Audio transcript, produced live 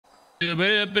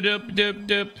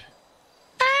Doop-a-doop-a-doop-doop-doop.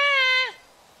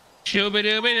 We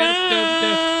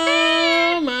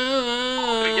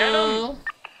get him?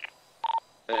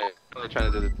 They're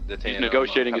trying to detain him.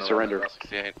 Negotiating a surrender.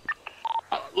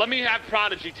 Let me have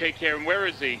Prodigy take care of him. Where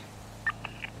is he?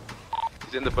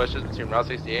 He's in the bushes between Route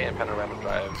 68 and Panorama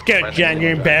Drive. Good, John,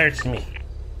 you're embarrassing me.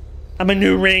 I'm a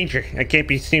new ranger. I can't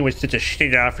be seen with such a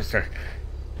shit officer.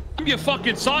 I'm your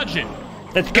fucking sergeant.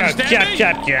 Let's go, chop,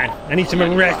 chop, John. I need some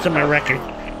arrests on my record.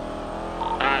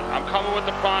 Alright, I'm coming with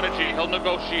the Prodigy. He'll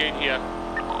negotiate here.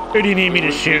 Who do you need me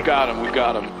to shoot? We got him, we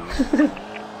got him.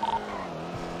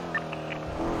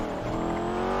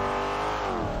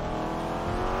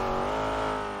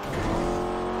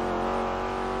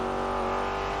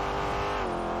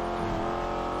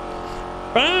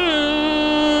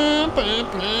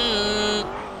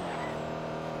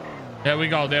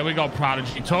 There we go,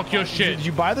 Prodigy. Talk your shit. Did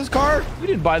you buy this car? We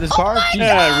didn't buy this car.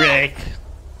 Rick.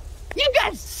 You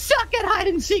guys suck at hide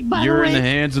and seek, by the way. You're in the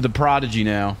hands of the Prodigy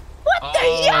now. What the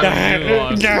yuck?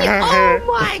 Oh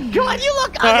my god, you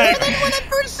look uglier than when I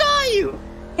first saw you.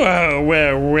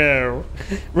 Whoa.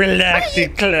 Relax, you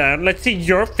clown. Let's see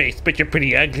your face, but you're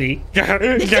pretty ugly.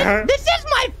 This is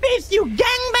my face, you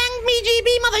gangbang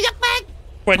BGB mother yuckbag.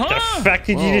 What the fuck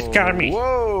did you just call me?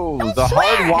 Whoa, Don't the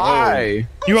swear. hard Y.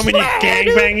 You want me to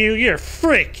gangbang you? You're a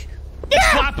freak.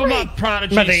 Slap him up,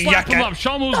 Prodigy. Mother Slap him yucca. up.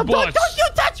 Show him who's boss. Don't you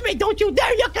touch me. Don't you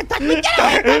dare yucca touch me. Get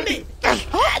away from me.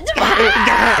 What the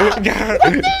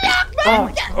yuck,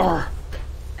 man?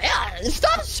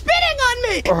 Stop spitting on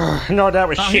me. No, that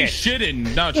was No, shit. he's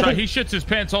shitting. No, try. He shits his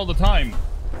pants all the time.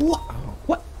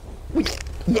 What? And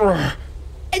you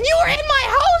were in my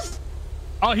house?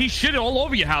 Oh, he shitted all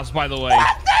over your house, by the way.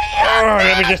 What the yuck?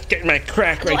 Let me just get my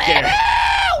crack right there.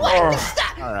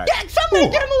 Stop. All right. Somebody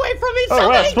get him away from me.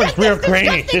 Well, this one's real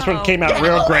grainy. This one came out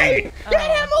real grainy. Get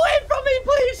him away from me,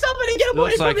 please. Somebody get him away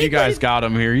Looks from like me. you guys got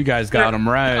him here. You guys got him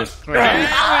right. There we go.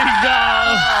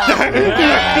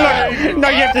 Look, now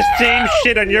you have the same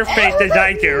shit on your face as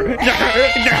I do. All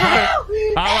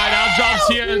right, our job's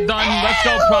here. Done. Let's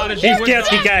go, Prodigy. He's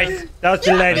guilty, guys. That was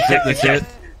the latest episode.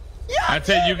 That's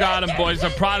it. You got him, boys. The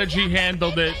Prodigy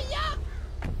handled it.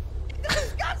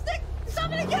 Disgusting.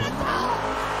 Somebody get a towel.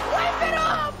 Wipe it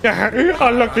off.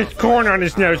 Oh, look, there's corn on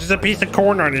his nose. There's a piece of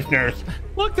corn on his nose.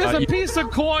 Look, there's a piece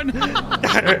of corn.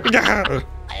 Oh,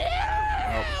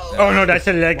 no, that's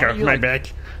a Lego. My bad.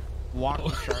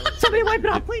 Somebody wipe it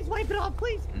off, please. Wipe it off,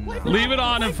 please. Leave it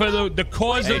on him for the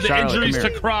cause of the Charlotte, injuries come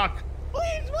to here. Croc.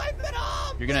 Please wipe it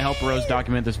off. You're gonna help Rose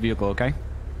document this vehicle, okay?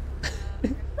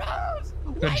 Rose.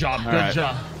 Good job. Good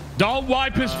job. Don't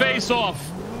wipe his face off.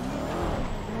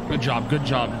 Good job. Good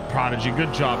job, Prodigy.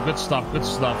 Good job. Good stuff. Good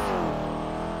stuff.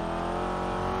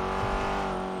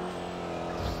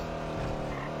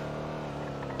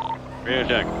 Radio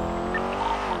check.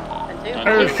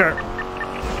 Oh, sure.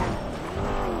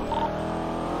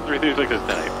 336 is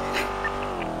 10-8.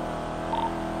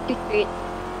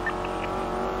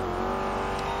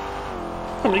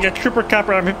 Oh, you got Trooper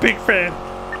Copper. I'm a big fan.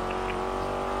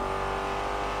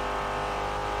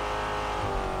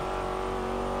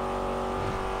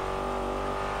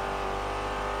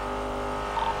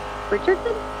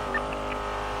 Richardson?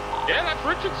 Yeah, that's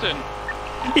Richardson.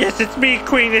 Yes, it's me,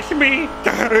 Queen. It's me.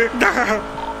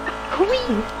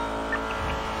 Queen?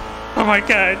 Oh my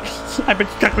god. I've been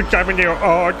stuck with Domino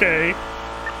all day.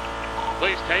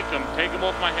 Please take him. Take him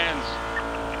off my hands.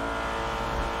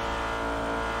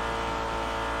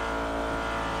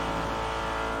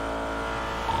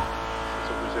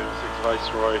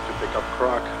 Viceroy to pick up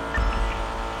Croc.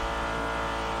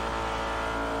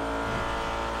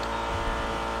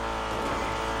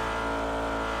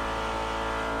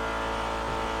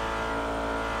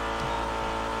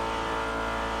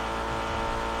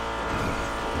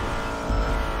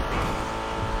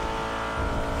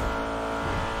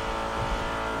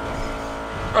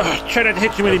 Try not to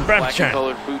hit you with any breath Black and shot.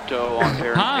 colored Futo on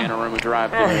Panorama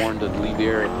Drive. Been warned to leave the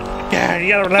area. Yeah, you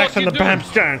gotta relax on the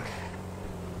bumps, John.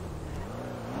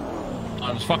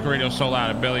 Oh, this fucking radio's so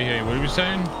loud. I barely hear you. What are you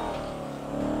saying?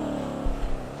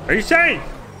 What are you saying?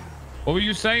 What were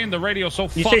you saying? The radio's so You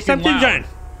fucking say something, loud. John?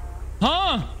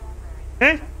 Huh?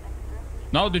 Huh?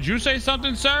 No, did you say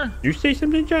something, sir? You say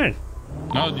something, John?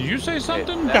 No, did you say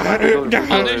something?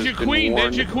 Oh, there's your queen.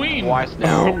 There's your queen.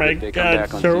 Oh my god,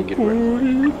 so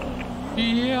cool.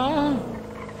 Yeah.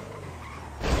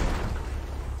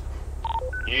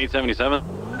 877.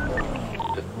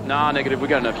 Nah, negative. We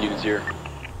got enough units here.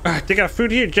 They got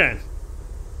food here, John.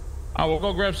 Oh, we'll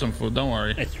go grab some food. Don't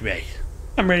worry. That's right.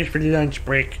 I'm ready for the lunch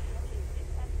break.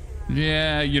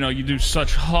 Yeah, you know, you do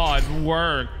such hard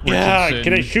work. Yeah, Richardson.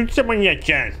 can I shoot someone yet,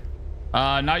 John?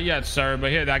 Not yet, sir.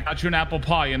 But here, I got you an apple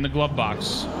pie in the glove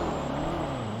box.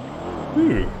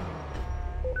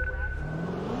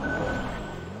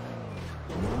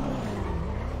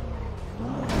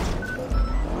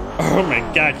 Oh my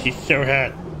god, she's so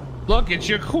hot. Look, it's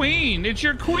your queen. It's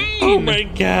your queen. Oh my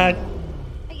god.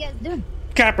 How you guys doing?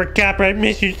 Copper, I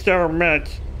miss you so much.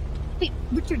 Wait,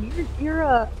 Richard, you're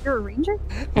a ranger?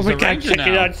 Oh my a god, ranger check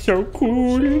it now. out, so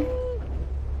cool.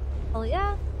 Oh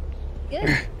yeah.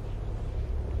 Good.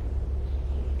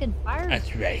 Good fire.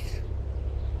 That's right.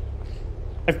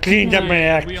 I've cleaned up my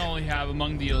act. We only have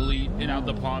among the elite in our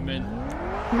department.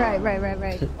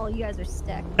 Right. Oh, you guys are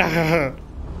stacked.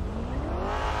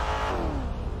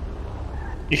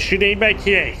 You should aim by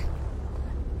today.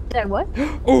 Did I what?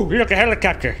 Oh, look, a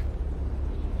helicopter.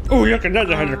 Oh, look,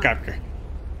 another helicopter.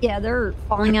 Yeah, they're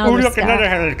falling out Oh, of the look, sky. another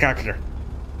helicopter.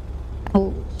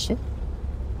 Oh shit.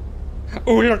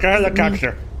 Oh, look, a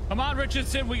helicopter. Come on,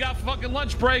 Richardson. We got fucking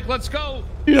lunch break. Let's go.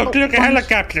 Look, a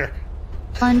helicopter.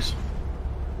 Punch.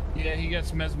 Yeah, he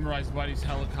gets mesmerized by these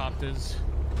helicopters.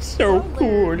 So They're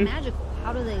cool. magical.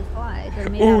 How do they fly? They're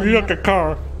made Oh, out of look, a metal.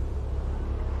 car.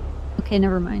 Okay,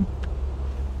 never mind.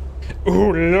 Oh,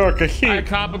 look, a Hi, sheep.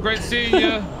 Copper. Great seeing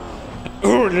you.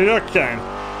 Oh, look, John.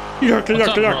 Look, What's look,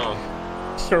 up, look.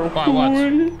 bro? So Why, cool.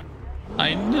 what?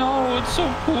 I know, it's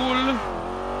so cool.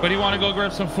 But do you want to go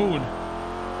grab some food?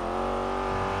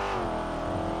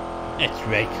 That's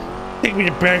right. Take me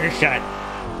to Burger Shot.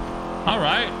 All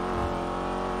right.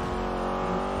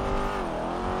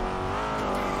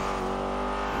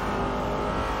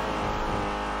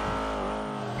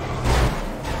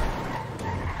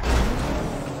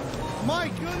 My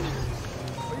goodness!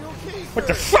 Are you okay, sir? What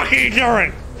the fuck are you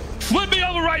doing? Flip me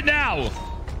over right now.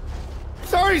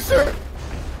 Sorry, sir!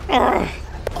 Oh,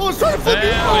 I was trying to flip There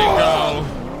you! we go.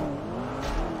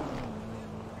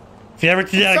 if you ever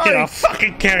do that again, Sorry. I'll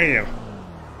fucking kill you.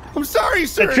 I'm sorry,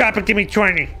 sir! Then drop it, give me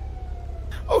 20.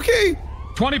 Okay!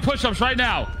 20 push-ups right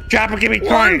now. Drop it, give me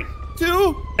 20. 1,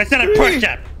 2, That's not a 3,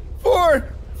 push-up. 4,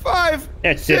 5,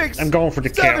 That's it. 6, I'm going for the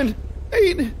kill. 7,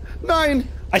 8, 9,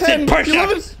 I 10, said push-ups.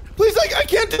 11. Please, I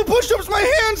can't do push-ups. My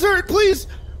hands hurt. Please,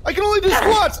 I can only do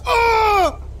squats.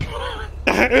 Oh!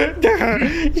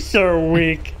 So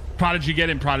weak. Prodigy, get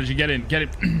in. Prodigy, get in. Get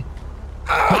in.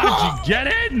 Prodigy, get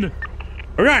in.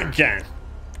 Run, John.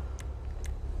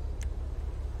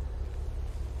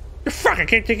 Fuck, I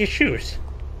can't take your shoes.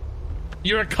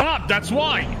 You're a cop. That's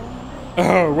why.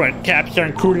 Oh, what? Caps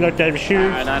aren't cool enough to have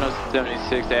shoes?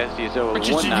 9076 SGSO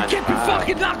Richardson, you can't be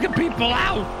fucking knocking people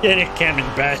out. Yeah, that Cam's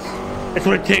best. That's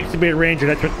what it takes to be a ranger.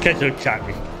 That's what Kenzo taught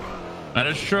me. That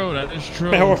is true. That is true.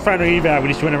 My whole final eval, we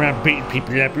just went around beating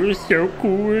people up. It was so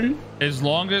cool. As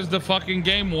long as the fucking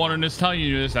game warden is telling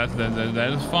you this, that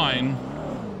is fine.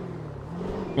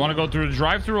 You want to go through the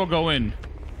drive-thru or go in?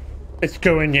 Let's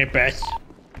go in there, Bess.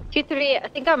 2-3, I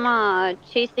think I'm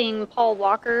chasing Paul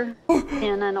Walker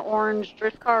in an orange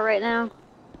drift car right now.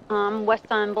 West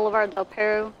on Boulevard Del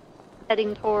Perro,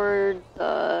 heading towards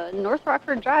North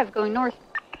Rockford Drive, going north.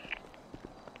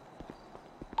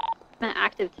 I'm at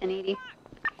active 1080.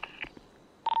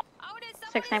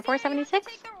 69476.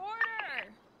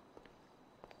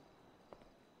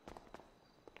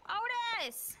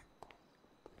 Otis!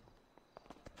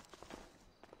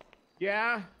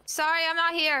 Yeah? Sorry, I'm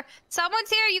not here. Someone's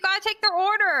here. You gotta take their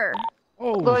order.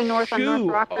 Oh, Going north on North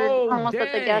shoot. Rockford, Oh, almost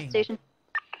at the gas dang. station.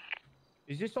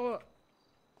 Is this all?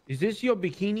 Is this your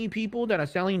bikini people that are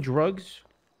selling drugs?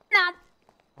 Nah.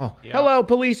 Oh, hello,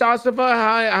 police officer.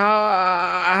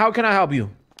 How can I help you?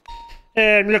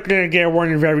 I'm looking to get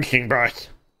one of everything, boss.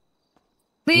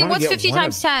 Liam, wanna what's get 50 one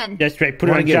times 10? That's right. Put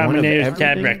it Wanna on get one of Dominator's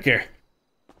tab everything? right there.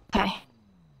 Okay.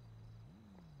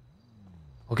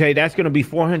 Okay, that's gonna be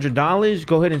 $400.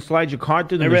 Go ahead and slide your card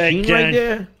through the All right, machine Ken. right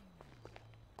there.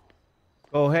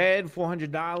 Go ahead,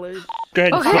 $400. Go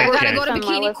ahead and Okay, I slide, gotta Ken. go to Ken.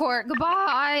 bikini court.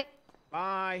 Goodbye.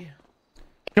 Bye.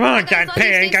 Come on, Guys, John. love you,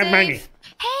 Pay. I ain't stay got money. safe.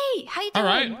 Hey, how you All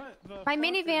doing? right. My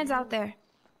minivan's out there.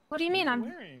 What do you mean?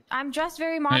 I'm dressed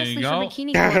very modestly for go.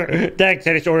 bikini court. Thanks.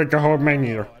 I just ordered the whole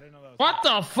menu. What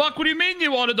the fuck? What do you mean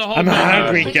you ordered the whole I'm menu?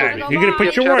 hungry, Wait, John. go You're gonna by.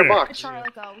 put your order. Chatterbox.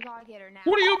 Charlotte, go. We gotta get her now.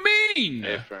 What do you mean?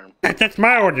 Yeah, firm. That's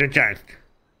my order, John.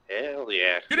 Hell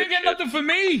yeah. You didn't get nothing for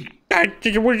me.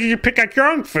 Where did you pick out your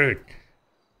own food?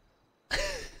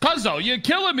 Cuzzo, you're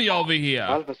killing me over here.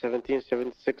 Alpha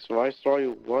 1776 Viceroy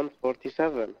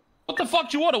 147. What the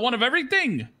fuck you order? One of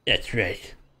everything? That's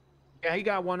right. Yeah, he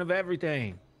got one of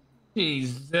everything.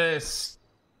 Jesus.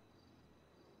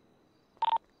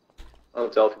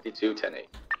 Hotel 52 10-8.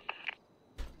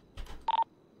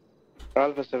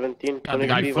 Alpha 17 Got the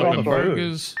guy 23 flipping Viceroy.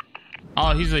 burgers.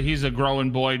 Oh, he's a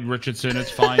growing boy, Richardson.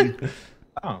 It's fine.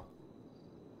 Oh.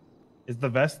 Is the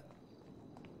vest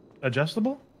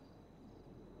adjustable?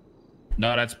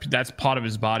 No, that's part of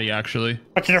his body, actually.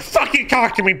 What's the fuck you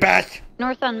talk to me, Beth?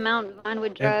 North on Mount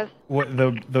Vinewood Drive. What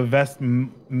the vest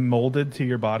molded to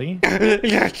your body?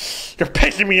 Yes, you're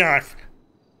pissing me off.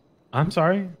 I'm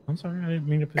sorry. I didn't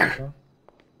mean to piss you off.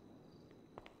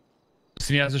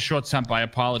 Listen, he has a short temper. I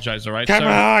apologize. All right, Come sir?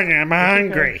 on, I'm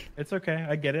hungry. It's okay.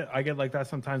 I get it. I get like that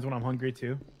sometimes when I'm hungry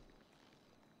too.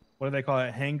 What do they call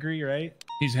it? Hangry, right?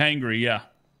 He's hangry. Yeah.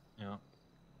 Yeah.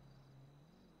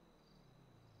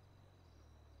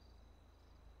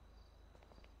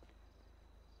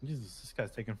 Jesus, this guy's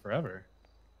taking forever.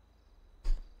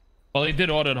 Well, he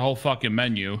did order the whole fucking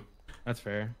menu. That's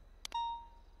fair.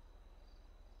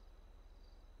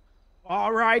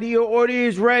 Alrighty, your order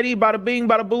is ready. Bada bing,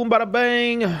 bada boom, bada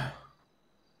bang.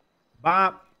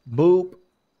 Bop, boop,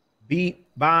 beep,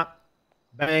 bop,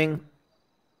 bang.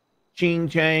 Ching,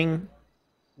 chang.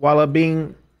 Walla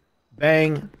bing,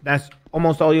 bang. That's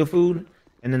almost all your food.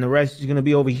 And then the rest is going to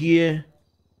be over here.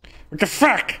 What the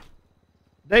fuck?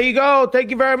 There you go.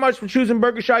 Thank you very much for choosing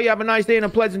Burger Shot. You have a nice day and a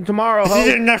pleasant tomorrow. This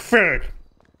isn't enough food.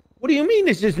 What do you mean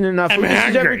this isn't enough food? This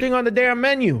is everything on the damn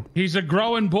menu. He's a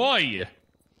growing boy.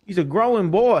 He's a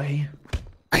growing boy.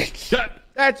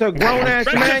 That's a grown-ass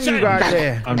man you got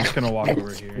there. I'm just going to walk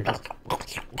over here.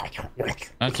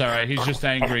 That's all right. He's just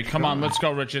angry. Come on, let's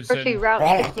go, Richardson. Actually,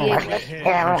 Route 68.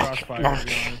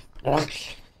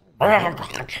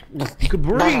 You could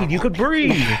breathe. You could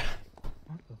breathe.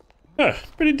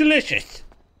 Pretty delicious.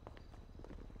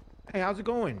 Hey, how's it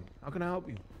going? How can I help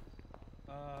you?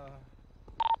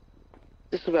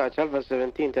 This is about Alpha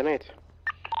 17 tonight.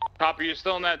 Copy, you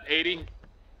still in that 80?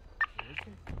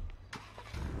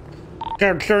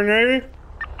 The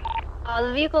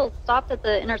vehicle stopped at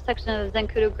the intersection of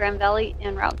Zancudo Grand Valley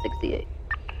and Route 68.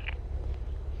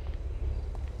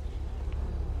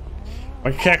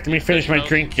 One sec, let me finish my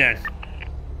drink then.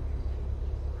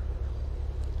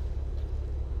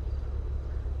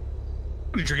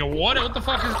 What are you drinking water? What the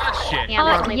fuck is that shit? Yeah.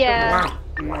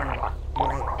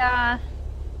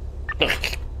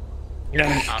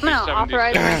 I'm gonna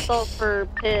authorize myself for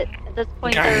pit. At this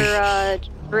point, they're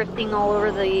drifting all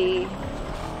over the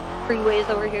freeways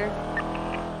over here.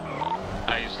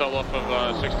 You still off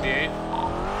of 68?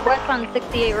 West on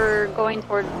 68, we're going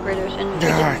towards Great Ocean. We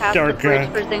just passed the bridge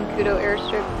for Zancudo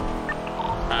Airstrip.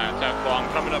 Alright, cool. I'm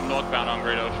coming up northbound on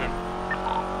Great Ocean.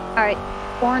 Alright,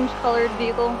 orange-colored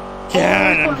vehicle.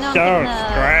 God, I'm so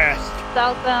stressed.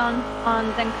 Southbound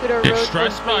on Zancudo Road. You're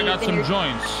stressed, bro? I got some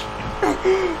joints.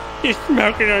 You're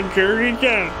smoking on Jersey,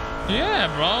 John? Yeah,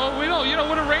 bro. We don't, you know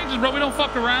what it ranges, bro. We don't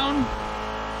fuck around.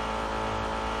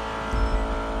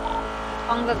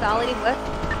 Tonga Valley West.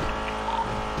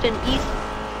 And east.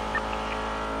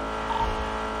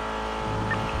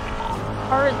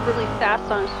 Car is really fast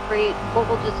on a straight.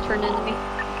 Local just turned into me.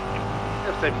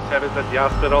 F-77 is at the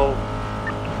hospital.